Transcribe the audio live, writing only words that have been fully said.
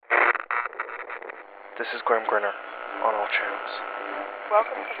This is Graham Grinner on all channels.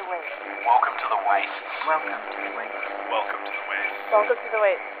 Welcome to the Waste. Welcome to the Waste. Welcome to the Waste. Welcome to the Waste. Welcome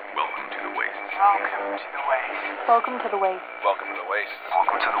to the Waste. Welcome to the Waste. Welcome to the Waste. Welcome to the Waste.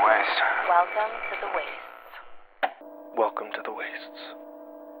 Welcome to the Waste. Welcome to the Waste. Welcome to the Wastes.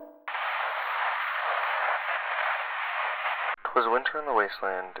 'Twas Winter in the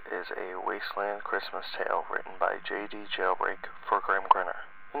Wasteland is a Wasteland Christmas tale written by J.D. Jailbreak for Graham Grinner.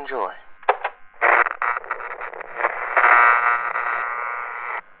 Enjoy.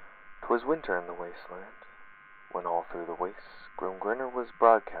 'Twas winter in the wasteland, when all through the wastes Graham Grinner was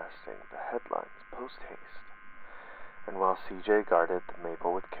broadcasting the headlines post-haste. And while CJ guarded the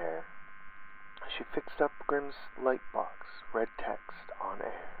maple with care, she fixed up Grim's light box, read text on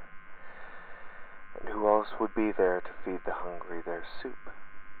air. And who else would be there to feed the hungry their soup?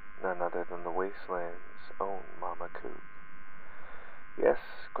 None other than the wasteland's own Mama Coop. Yes,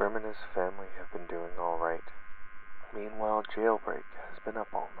 Grim and his family have been doing all right. Meanwhile, Jailbreak has been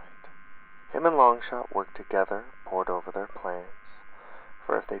up all night. Him and Longshot worked together, pored over their plans,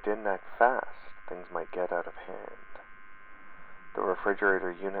 for if they didn't act fast, things might get out of hand. The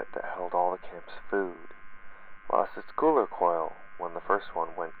refrigerator unit that held all the camp's food lost its cooler coil when the first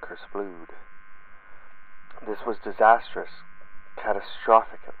one went kersplooed. This was disastrous,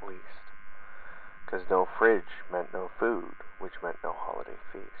 catastrophic at least, 'cause no fridge meant no food, which meant no holiday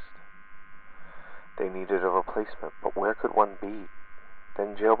feast. They needed a replacement, but where could one be?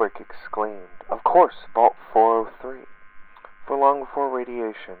 Then Jailbreak exclaimed, "Of course, Vault 403." For long before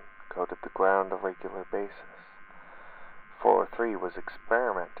radiation coated the ground a regular basis, 403 was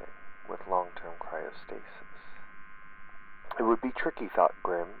experimenting with long-term cryostasis. It would be tricky, thought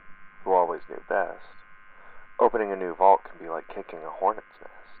Grim, who always knew best. Opening a new vault can be like kicking a hornet's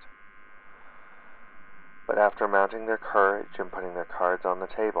nest. But after mounting their courage and putting their cards on the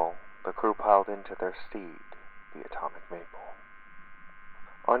table, the crew piled into their steed, the Atomic Maple.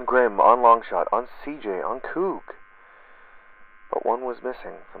 On Grim, on Longshot, on CJ, on Coog. But one was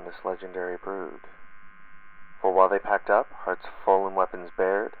missing from this legendary brood. For while they packed up, hearts full and weapons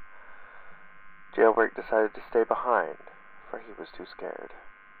bared, Jailbreak decided to stay behind, for he was too scared.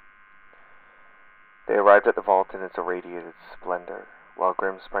 They arrived at the vault in its irradiated splendor, while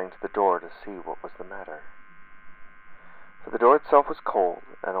Grim sprang to the door to see what was the matter. For the door itself was cold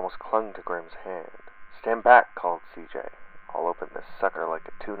and almost clung to Grim's hand. "Stand back," called CJ. "I'll open this sucker like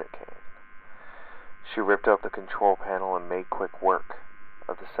a tuna can." She ripped up the control panel and made quick work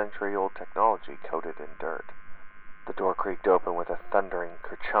of the century-old technology coated in dirt. The door creaked open with a thundering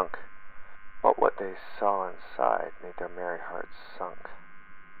kerchunk, but what they saw inside made their merry hearts sunk.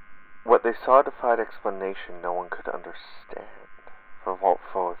 What they saw defied explanation no one could understand, for Vault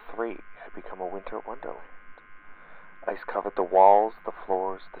 403 had become a winter wonderland. Ice covered the walls, the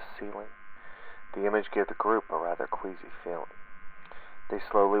floors, the ceiling. The image gave the group a rather queasy feeling. They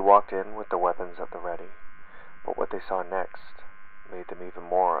slowly walked in with the weapons at the ready, but what they saw next made them even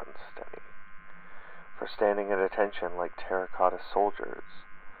more unsteady. For standing at attention like terracotta soldiers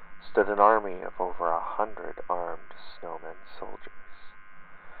stood an army of over 100 armed snowmen soldiers.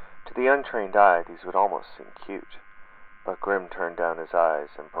 To the untrained eye, these would almost seem cute, but Grim turned down his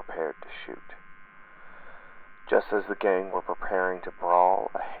eyes and prepared to shoot. Just as the gang were preparing to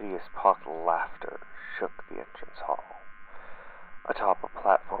brawl, a hideous puff of laughter shook the entrance hall. Atop a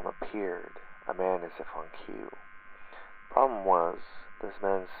platform appeared a man as if on cue. Problem was, this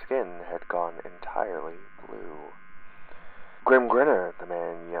man's skin had gone entirely blue. "Grim Grinner," the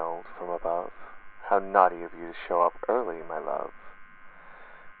man yelled from above. "How naughty of you to show up early, my love."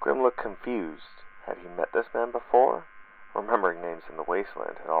 Grim looked confused. Had he met this man before? Remembering names in the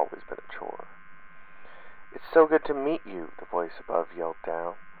wasteland had always been a chore. "It's so good to meet you," the voice above yelled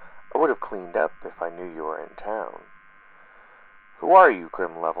down. "I would have cleaned up if I knew you were in town." "Who are you?"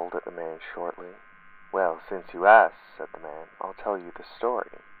 Grim leveled at the man shortly. "Well, since you asked," said the man, "I'll tell you the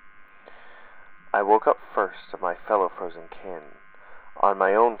story. I woke up first of my fellow frozen kin. On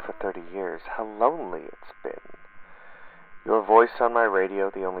my own for 30 years. How lonely it's been. Your voice on my radio,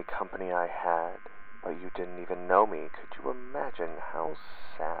 the only company I had. But you didn't even know me. Could you imagine how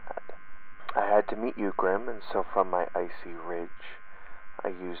sad? I had to meet you, Grim, and so from my icy ridge, I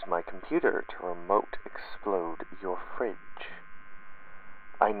used my computer to remote explode your fridge.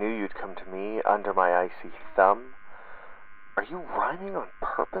 I knew you'd come to me under my icy thumb." "Are you rhyming on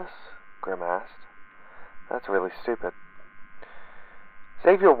purpose?" Grim asked. "That's really stupid."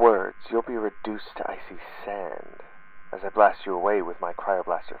 "Save your words. You'll be reduced to icy sand as I blast you away with my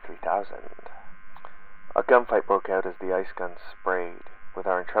Cryoblaster 3000. A gunfight broke out as the ice gun sprayed, with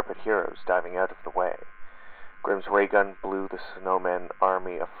our intrepid heroes diving out of the way. Grim's ray gun blew the snowman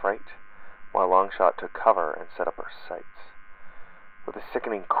army a fright, while Longshot took cover and set up her sights. With a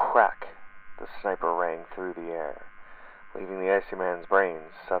sickening crack, the sniper rang through the air, leaving the icy man's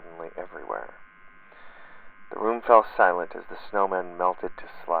brains suddenly everywhere. The room fell silent as the snowmen melted to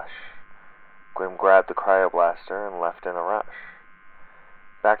slush. Grim grabbed the cryoblaster and left in a rush.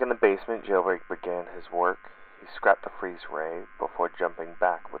 Back in the basement, Jailbreak began his work. He scrapped the freeze ray before jumping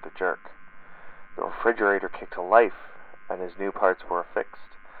back with a jerk. The refrigerator kicked to life, and his new parts were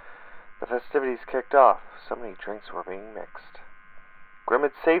affixed. The festivities kicked off. So many drinks were being mixed. Grim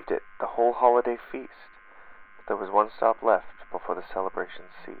had saved it, the whole holiday feast, but there was one stop left before the celebration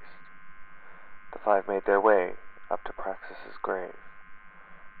ceased. The five made their way up to Praxis's grave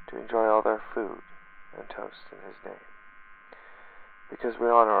to enjoy all their food and toast in his name. Because we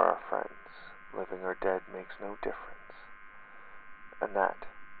honor our friends, living or dead makes no difference. And that,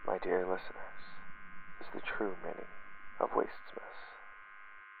 my dear listeners, is the true meaning of Wasteland.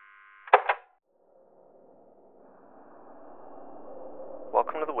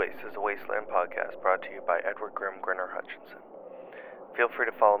 Welcome to The Waste is a Wasteland podcast brought to you by Edward Grimm Grinner Hutchinson. Feel free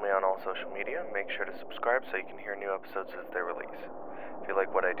to follow me on all social media. Make sure to subscribe so you can hear new episodes as they release. If you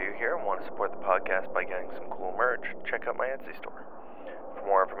like what I do here and want to support the podcast by getting some cool merch, check out my Etsy store. For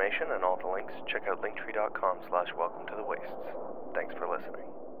more information and all the links, check out linktree.com/welcome to the wastes. Thanks for listening.